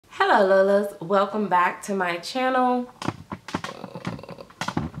Hello Lolas, welcome back to my channel.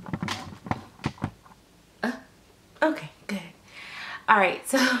 Okay, good. Alright,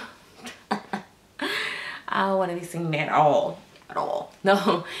 so I don't want to be singing at all.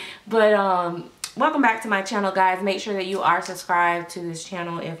 No, but welcome back to my channel, guys. Make sure that you are subscribed to this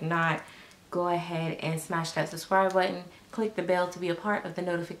channel. If not, go ahead and smash that subscribe button, click the bell to be a part of the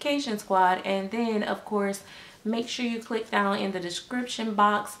notification squad, and then of course make sure you click down in the description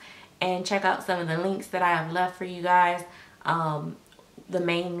box and check out some of the links that I have left for you guys. The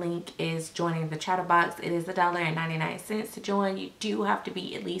main link is joining the Chatterbox. It is $1.99 to join. You do have to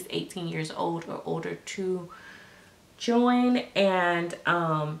be at least 18 years old or older to join, and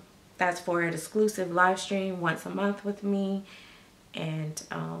that's for an exclusive live stream once a month with me and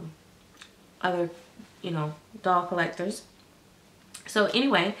other, doll collectors. So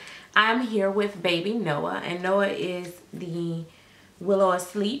anyway, I'm here with baby Noah, and Noah is the Willow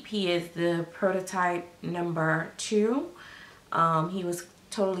Asleep. He is the prototype number 2. He was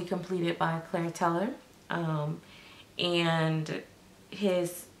totally completed by Claire Teller, and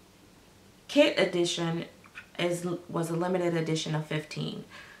his kit edition was a limited edition of 15.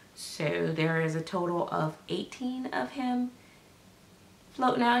 So there is a total of 18 of him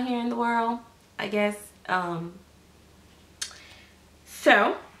floating out here in the world, I guess.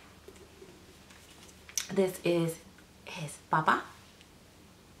 So this is his papa,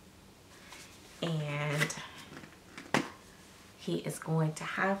 and he is going to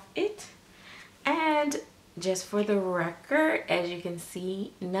have it. And just for the record, as you can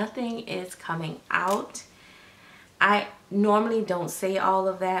see, nothing is coming out. I normally don't say all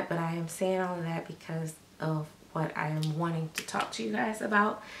of that, but I am saying all of that because of what I am wanting to talk to you guys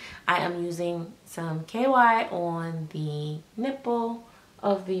about. I am using some KY on the nipple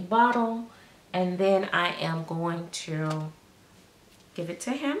of the bottle, and then I am going to give it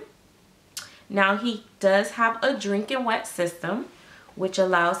to him. Now, he does have a drinking wet system, which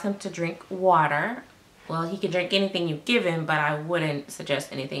allows him to drink water. Well, he can drink anything you give him, but I wouldn't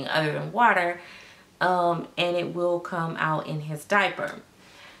suggest anything other than water. And it will come out in his diaper.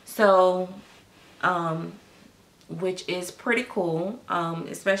 So, which is pretty cool,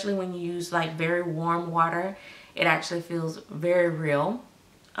 especially when you use like very warm water. It actually feels very real.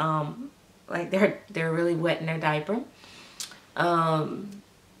 Like they're really wet in their diaper.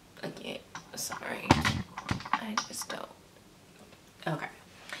 Again, sorry, I just don't. Okay,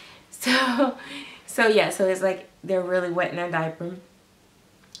 so yeah, so it's like they're really wet in their diaper.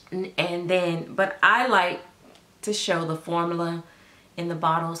 And then, but I like to show the formula in the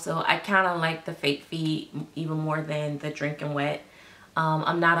bottle, so I kind of like the fake feed even more than the drinking wet.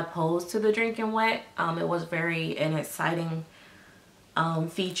 I'm not opposed to the drinking wet. It was an exciting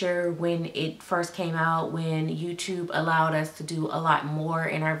feature when it first came out, when YouTube allowed us to do a lot more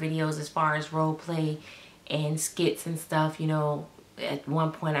in our videos as far as role play and skits and stuff. At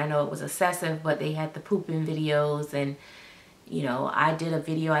one point I know it was excessive, but they had the pooping videos, and I did a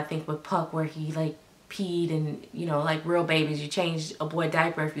video I think with Puck where he like peed, and like real babies, you change a boy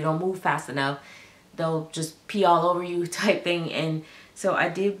diaper, if you don't move fast enough they'll just pee all over you type thing. And so I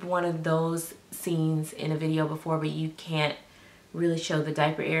did one of those scenes in a video before, but you can't really show the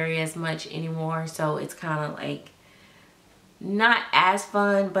diaper area as much anymore, so it's kind of like not as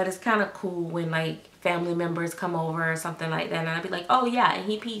fun, but it's kind of cool when like family members come over or something like that, and I'd be like, oh yeah, and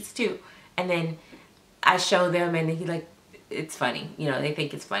he pees too, and then I show them, and he like, it's funny, they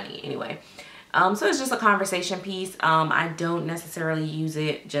think it's funny anyway. So it's just a conversation piece. I don't necessarily use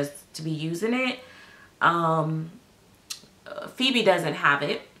it just to be using it. Phoebe doesn't have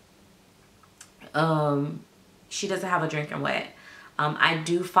it. She doesn't have a drinking wet. I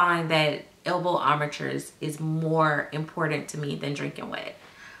do find that elbow armatures is more important to me than drinking wet.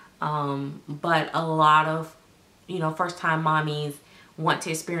 But a lot of, first time mommies want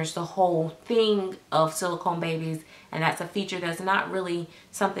to experience the whole thing of silicone babies, and that's a feature that's not really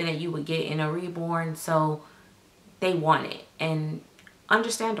something that you would get in a reborn, so they want it, and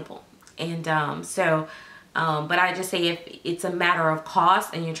understandable. And but I just say, if it's a matter of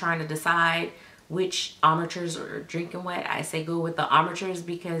cost and you're trying to decide which armatures or drinking wet, I say go with the armatures,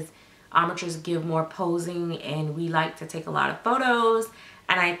 because armatures give more posing, and we like to take a lot of photos,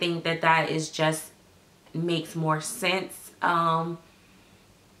 and I think that is just makes more sense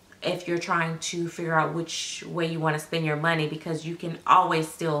if you're trying to figure out which way you want to spend your money, because you can always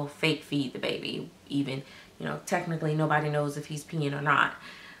still fake feed the baby, even technically nobody knows if he's peeing or not.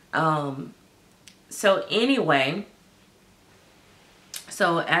 So anyway,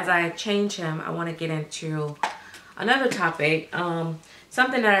 so as I change him, I want to get into another topic,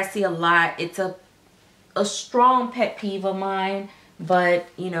 something that I see a lot. It's a strong pet peeve of mine, But,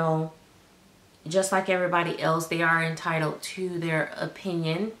 you know, just like everybody else, they are entitled to their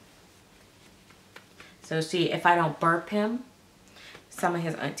opinion. So see, if I don't burp him, some of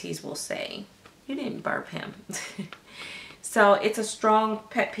his aunties will say, you didn't burp him. So it's a strong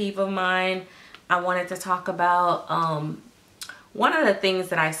pet peeve of mine. I wanted to talk about one of the things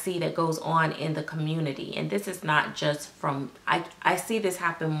that I see that goes on in the community, and this is not just from, I see this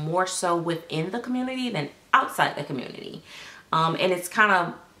happen more so within the community than outside the community. And it's kind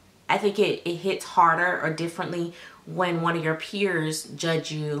of, I think it hits harder or differently when one of your peers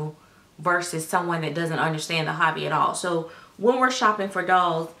judge you versus someone that doesn't understand the hobby at all. So when we're shopping for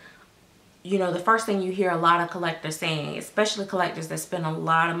dolls, you know, the first thing you hear a lot of collectors saying, especially collectors that spend a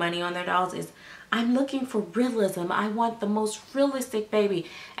lot of money on their dolls, is, I'm looking for realism. I want the most realistic baby.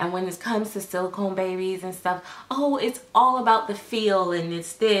 And when it comes to silicone babies and stuff, oh, it's all about the feel and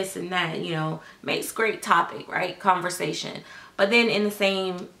it's this and that, you know, makes great topic, right? Conversation. But then in the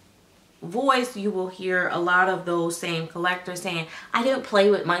same voice, you will hear a lot of those same collectors saying, I don't play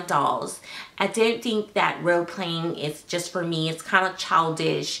with my dolls. I don't think that role playing is just for me. It's kind of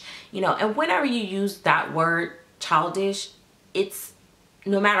childish, you know. And whenever you use that word childish, it's,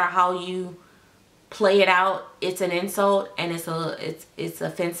 no matter how you play it out, it's an insult and it's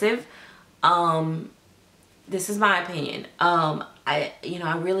offensive. This is my opinion. I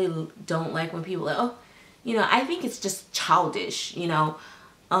really don't like when people are, oh, you know, I think it's just childish, you know.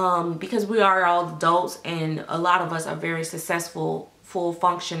 Because we are all adults, and a lot of us are very successful, full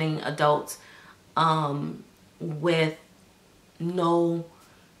functioning adults, with no,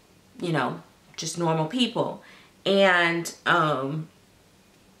 you know, just normal people. And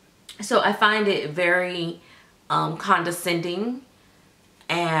so I find it very condescending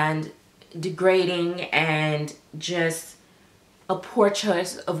and degrading and just a poor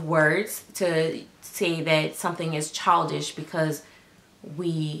choice of words to say that something is childish because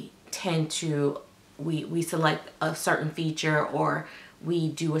we tend to, we select a certain feature or we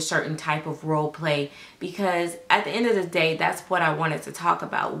do a certain type of role play. Because at the end of the day, that's what I wanted to talk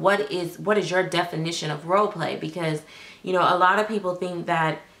about. What is your definition of role play? Because, you know, a lot of people think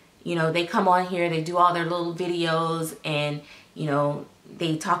that, you know, they come on here, they do all their little videos and, you know,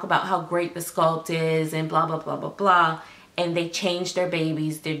 they talk about how great the sculpt is and blah, blah, blah, blah, blah. And they change their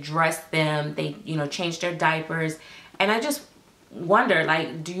babies, they dress them, they, you know, change their diapers. And I just wonder,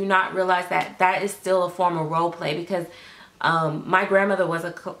 like, do you not realize that that is still a form of role play? Because my grandmother was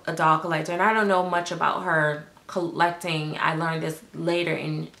a doll collector, and I don't know much about her collecting. I learned this later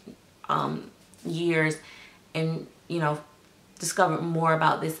in years, and, you know, discovered more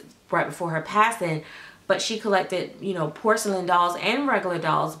about this right before her passing. But she collected, you know, porcelain dolls and regular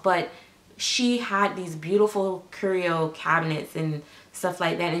dolls, but she had these beautiful curio cabinets and stuff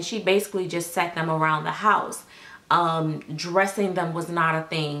like that, and she basically just set them around the house. Dressing them was not a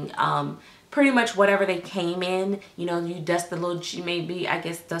thing. Pretty much whatever they came in, you know, you dust the little, she maybe, I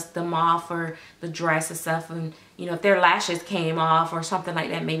guess, dust them off, or the dress and stuff, and, you know, if their lashes came off or something like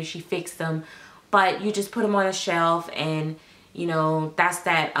that, maybe she fixed them. But you just put them on a shelf, and, you know, that's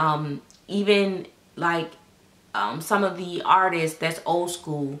that. Even like some of the artists that's old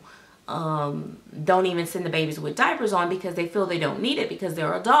school don't even send the babies with diapers on because they feel they don't need it because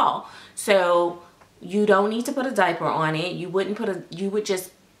they're a doll. So you don't need to put a diaper on it. You would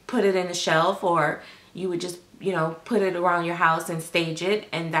just put it in a shelf, or you would just, you know, put it around your house and stage it,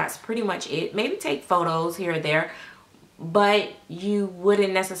 and that's pretty much it. Maybe take photos here or there, but you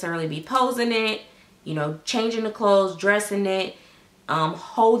wouldn't necessarily be posing it, you know, changing the clothes, dressing it,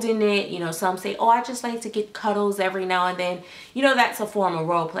 holding it. You know, some say, oh, I just like to get cuddles every now and then. You know, that's a form of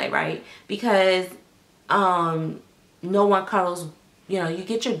role play, right? Because no one cuddles, you know, you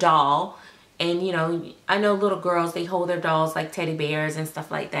get your doll. And, you know, I know little girls, they hold their dolls like teddy bears and stuff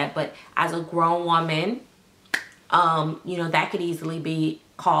like that. But as a grown woman, you know, that could easily be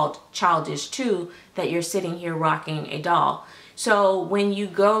called childish too, that you're sitting here rocking a doll. So when you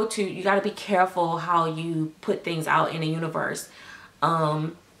go to, you got to be careful how you put things out in the universe.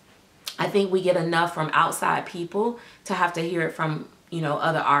 I think we get enough from outside people to have to hear it from, you know,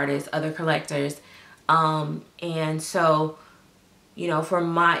 other artists, other collectors. And so, you know, for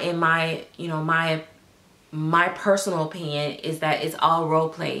my personal opinion is that it's all role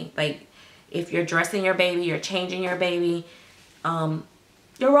play. Like, if you're dressing your baby, you're changing your baby,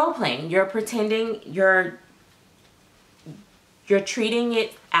 you're role playing. You're pretending, you're treating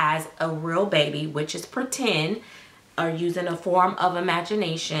it as a real baby, which is pretend, or using a form of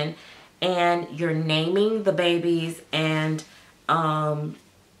imagination, and you're naming the babies, and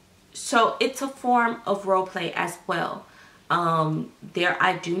so it's a form of role play as well.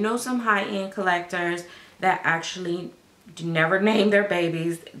 I do know some high-end collectors that actually never name their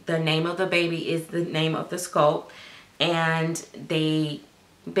babies. The name of the baby is the name of the sculpt. And they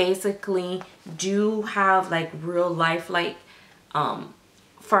basically do have like real life like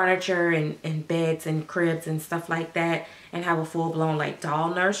furniture and beds and cribs and stuff like that, and have a full-blown like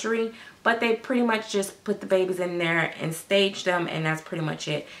doll nursery. But they pretty much just put the babies in there and stage them, and that's pretty much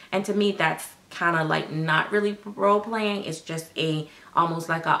it. And to me, that's kind of like not really role playing. It's just almost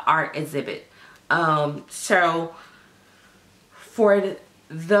like an art exhibit. So for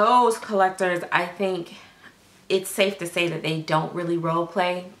those collectors, I think it's safe to say that they don't really role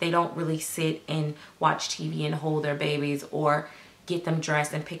play. They don't really sit and watch TV and hold their babies, or get them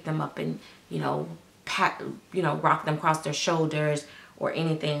dressed and pick them up and, you know, rock them across their shoulders or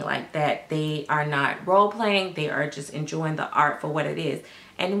anything like that. They are not role playing. They are just enjoying the art for what it is.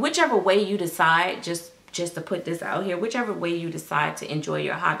 And whichever way you decide, just to put this out here, whichever way you decide to enjoy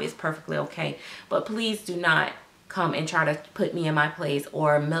your hobby is perfectly okay. But please do not come and try to put me in my place,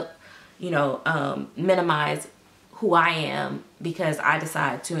 or minimize who I am because I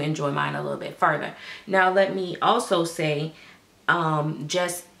decide to enjoy mine a little bit further. Now, let me also say,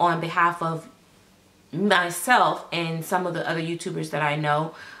 just on behalf of myself and some of the other YouTubers that I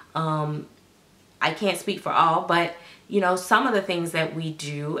know, I can't speak for all, but you know, some of the things that we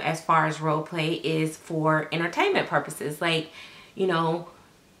do as far as role play is for entertainment purposes. Like, you know,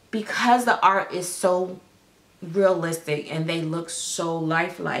 because the art is so realistic and they look so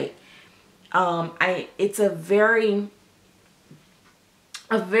lifelike, it's a very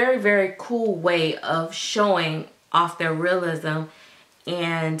cool way of showing off their realism,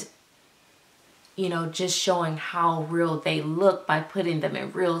 and you know, just showing how real they look by putting them in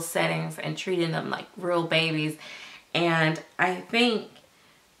real settings and treating them like real babies. And I think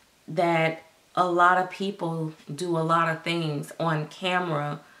that a lot of people do a lot of things on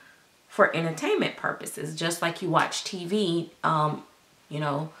camera for entertainment purposes, just like you watch TV. You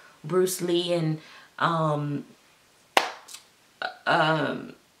know, Bruce Lee and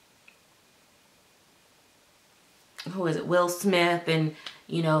who is it, Will Smith, and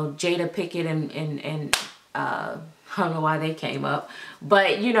you know, Jada Pinkett and I don't know why they came up,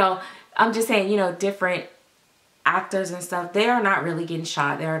 but you know, I'm just saying, you know, different actors and stuff, they are not really getting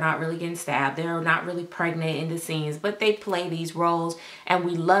shot, they are not really getting stabbed, they are not really pregnant in the scenes, but they play these roles and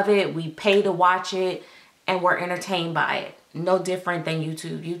we love it, we pay to watch it, and we're entertained by it. No different than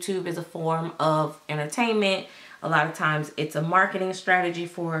YouTube. YouTube is a form of entertainment. A lot of times it's a marketing strategy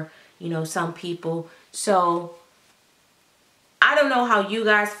for, you know, some people. So I don't know how you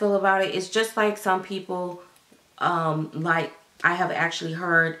guys feel about it. It's just like some people, like I have actually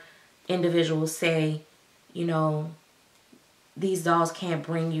heard individuals say, you know, these dolls can't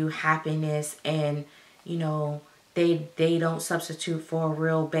bring you happiness, and you know, they don't substitute for a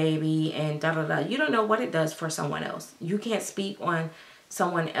real baby, and da da da. You don't know what it does for someone else. You can't speak on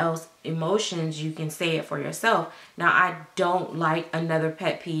someone else's emotions. You can say it for yourself. Now, I don't like another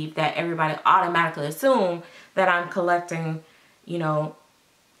pet peeve that everybody automatically assume that I'm collecting, you know,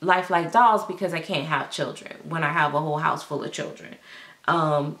 lifelike dolls because I can't have children when I have a whole house full of children.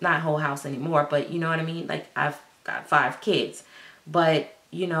 Not whole house anymore, but you know what I mean? Like, I've got 5 kids, but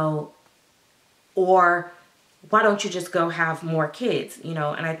you know, or why don't you just go have more kids, you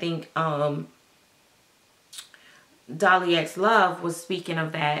know? And I think, Dolly X Love was speaking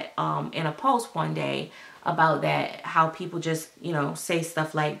of that, in a post one day about that, how people just, you know, say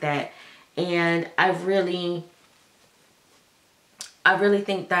stuff like that. And I really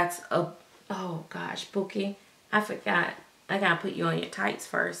think that's oh gosh, Pookie, I forgot. I gotta put you on your tights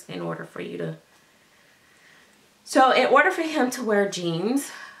first in order for you to... So in order for him to wear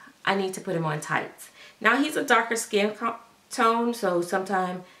jeans, I need to put him on tights. Now he's a darker skin tone, so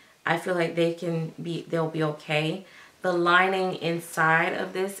sometimes I feel like they'll be okay. The lining inside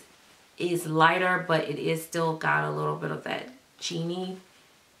of this is lighter, but it is still got a little bit of that jeany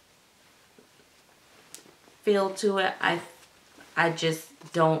feel to it. I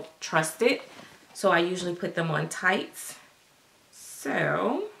just don't trust it, so I usually put them on tights.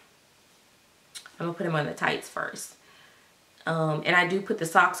 So I'm gonna put them on the tights first, and I do put the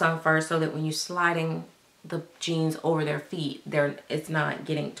socks on first so that when you're sliding the jeans over their feet, it's not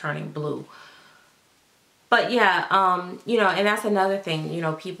turning blue. But yeah, you know, and that's another thing, you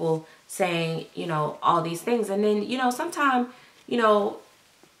know, people saying, you know, all these things, and then, you know, sometimes, you know,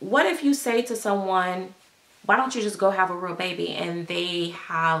 what if you say to someone, why don't you just go have a real baby, and they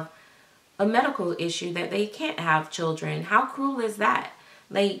have a medical issue that they can't have children? How cruel is that?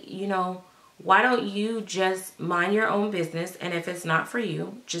 Like, you know, why don't you just mind your own business, and if it's not for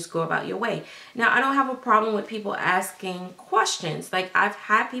you, just go about your way. Now, I don't have a problem with people asking questions. Like, I've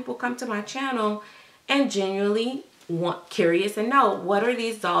had people come to my channel and genuinely curious and know, what are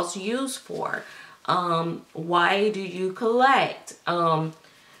these dolls used for? Why do you collect?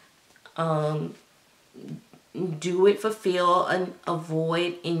 Do it fulfill a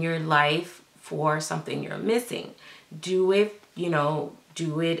void in your life for something you're missing? Do it,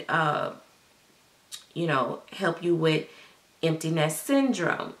 help you with empty nest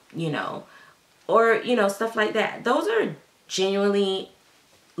syndrome, or, stuff like that. Those are genuinely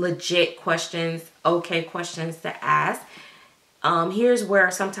legit questions, okay questions to ask. Here's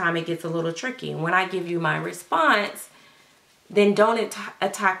where sometimes it gets a little tricky. When I give you my response, then don't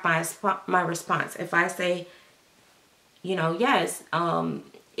attack my response. If I say, yes,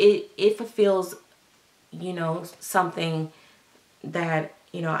 it fulfills, something that,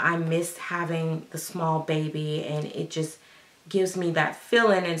 I miss having the small baby, and it just gives me that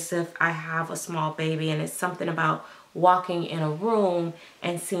feeling as if I have a small baby, and it's something about walking in a room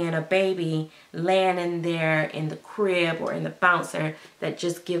and seeing a baby laying in there in the crib or in the bouncer that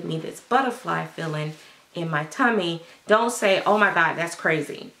just give me this butterfly feeling in my tummy. Don't say, oh my God, that's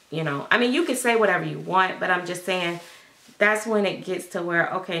crazy. I mean, you can say whatever you want, but I'm just saying that's when it gets to where,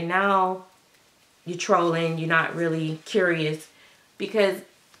 okay, now you're trolling, you're not really curious. Because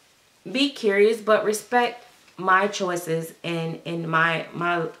be curious, but respect my choices and my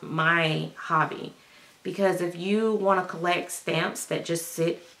hobby. Because if you want to collect stamps that just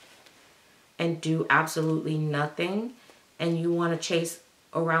sit and do absolutely nothing, and you want to chase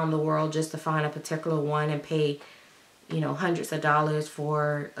around the world just to find a particular one and pay, hundreds of dollars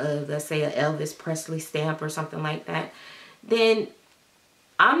for, let's say, an Elvis Presley stamp or something like that, then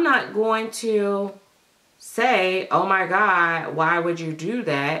I'm not going to say, oh my God, why would you do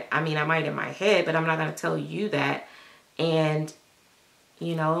that? I mean, I might in my head, but I'm not going to tell you that. And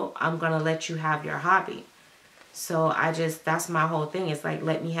I'm going to let you have your hobby. So that's my whole thing. It's like,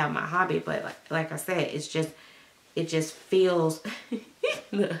 let me have my hobby. But like I said, it just feels,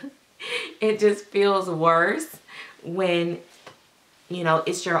 it just feels worse when,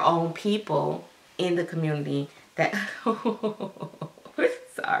 it's your own people in the community that,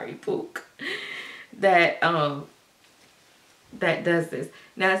 sorry, Pook, that does this.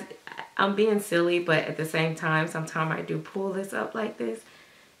 Now, I'm being silly, but at the same time, sometimes I do pull this up like this,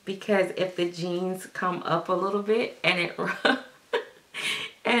 because if the jeans come up a little bit and it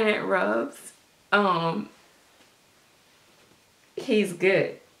rubs, he's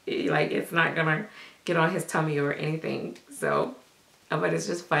good. Like, it's not gonna get on his tummy or anything. So, but it's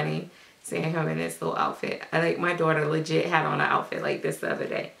just funny seeing him in this little outfit. My daughter legit had on an outfit like this the other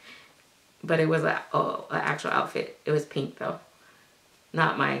day, but it was an actual outfit. It was pink though,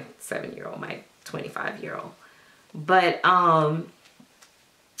 not my 7-year-old, my 25-year-old. But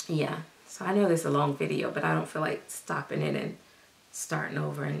yeah. So I know this is a long video, but I don't feel like stopping it and starting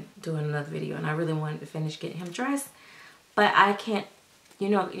over and doing another video. And I really wanted to finish getting him dressed, but I can't.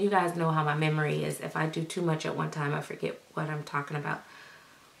 You guys know how my memory is. If I do too much at one time, I forget what I'm talking about.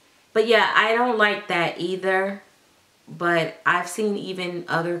 But yeah, I don't like that either. But I've seen even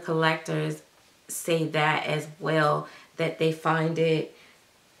other collectors say that as well, that they find it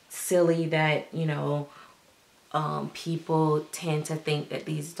silly that, people tend to think that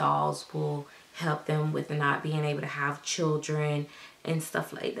these dolls will help them with not being able to have children and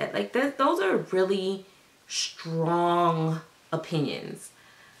stuff like that. Like, those are really strong opinions.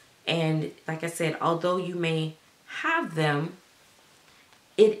 And like I said, although you may have them,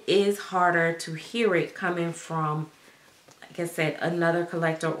 it is harder to hear it coming from, like I said, another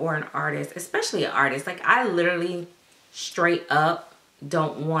collector or an artist, especially an artist. Like, I literally straight up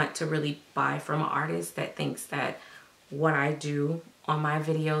don't want to really buy from an artist that thinks that what I do on my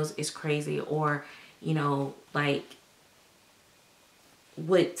videos is crazy, or, like,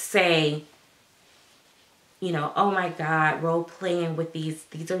 would say, oh my God, role playing with these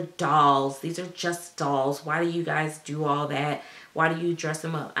are dolls. These are just dolls. Why do you guys do all that? Why do you dress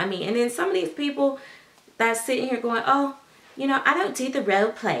them up? I mean, and then some of these people that's sitting here going, oh, I don't do the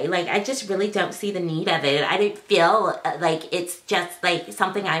role play. Like, I just really don't see the need of it. I didn't feel like it's just like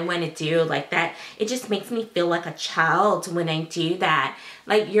something I want to do like that. It just makes me feel like a child when I do that.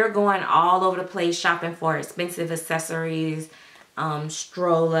 Like, you're going all over the place shopping for expensive accessories,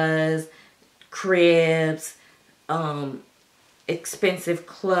 strollers, cribs, expensive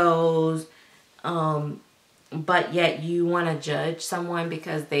clothes, but yet you want to judge someone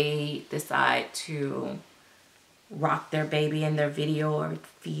because they decide to rock their baby in their video or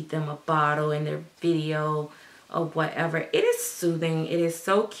feed them a bottle in their video or whatever. It is soothing. It is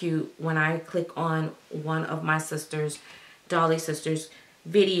so cute when I click on one of my sisters, Dolly sisters,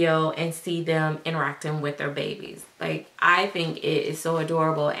 video and see them interacting with their babies. Like, I think it is so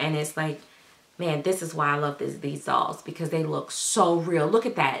adorable, and it's like man, this is why I love these dolls, because they look so real. Look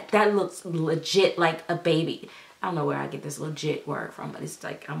at that. That looks legit like a baby. I don't know where I get this legit word from, but it's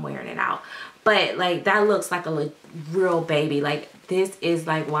like I'm wearing it out. But like that looks like a real baby. Like this is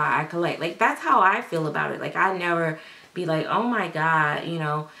like why I collect. Like that's how I feel about it. Like I never be like, oh my God, you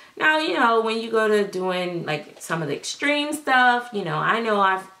know. Now, you know, when you go to doing like some of the extreme stuff, you know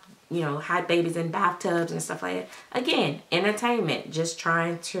I've, you know, had babies in bathtubs and stuff like that. Again, entertainment, just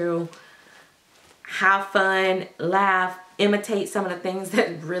trying to have fun, laugh, imitate some of the things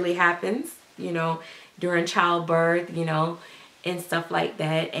that really happens, you know, during childbirth, you know, and stuff like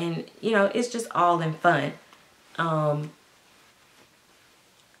that. And, you know, it's just all in fun. And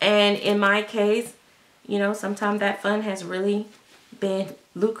in my case, you know, sometimes that fun has really been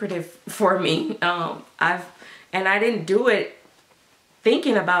lucrative for me. I didn't do it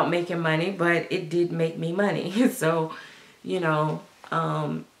thinking about making money, but it did make me money. So, you know,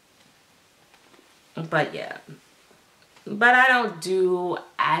 but yeah. But I don't do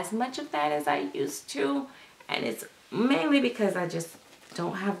as much of that as I used to. And it's mainly because I just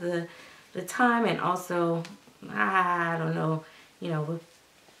don't have the time, and also, I don't know, you know, with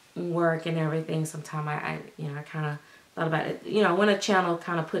work and everything, sometimes I you know, I kind of thought about it. You know, when a channel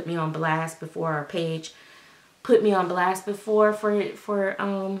kind of put me on blast before, or a page put me on blast before for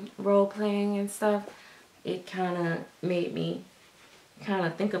role playing and stuff, it kind of made me kind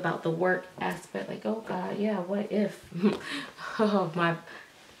of think about the work aspect. Like, oh God, yeah, what if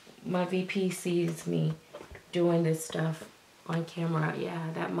my VP sees me doing this stuff on camera? Yeah,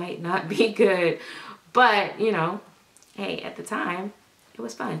 that might not be good. But, you know, hey, at the time, it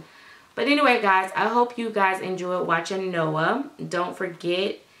was fun. But anyway, guys, I hope you guys enjoyed watching Noah. Don't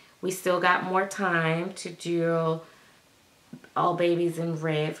forget, we still got more time to do All Babies in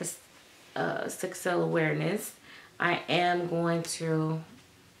Red for sickle cell awareness. I am going to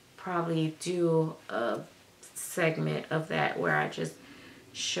probably do a segment of that where I just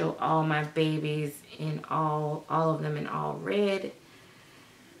show all my babies in all of them in all red.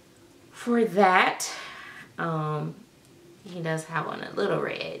 For that, he does have one a little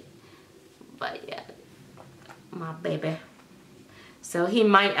red, but yeah, my baby. So he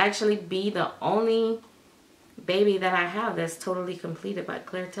might actually be the only baby that I have that's totally completed by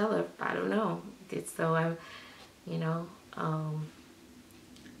Claire Teller. I don't know. So I'm, you know,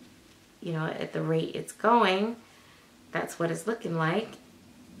 at the rate it's going, that's what it's looking like.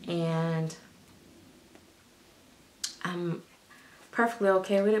 And I'm perfectly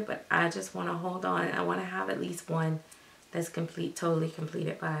okay with it, but I just want to hold on. I want to have at least one that's totally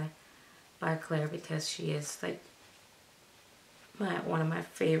completed by Claire, because she is like one of my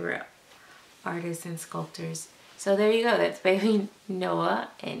favorite artists and sculptors. So there you go. That's baby Noah,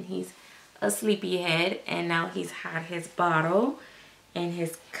 and he's a sleepyhead, and now he's had his bottle and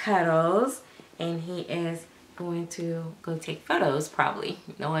his cuddles, and he is going to go take photos, probably.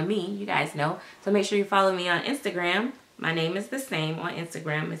 Knowing me, you guys know. So make sure you follow me on Instagram. My name is the same on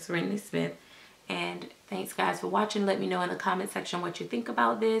Instagram, MsSerenity Smith. And thanks guys for watching. Let me know in the comment section what you think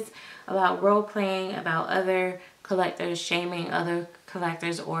about this, about role playing, about other collectors shaming other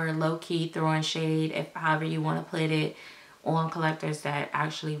collectors, or low-key throwing shade, if however you want to put it, on collectors that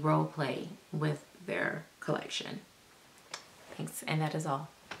actually role play with their collection. Thanks, and that is all.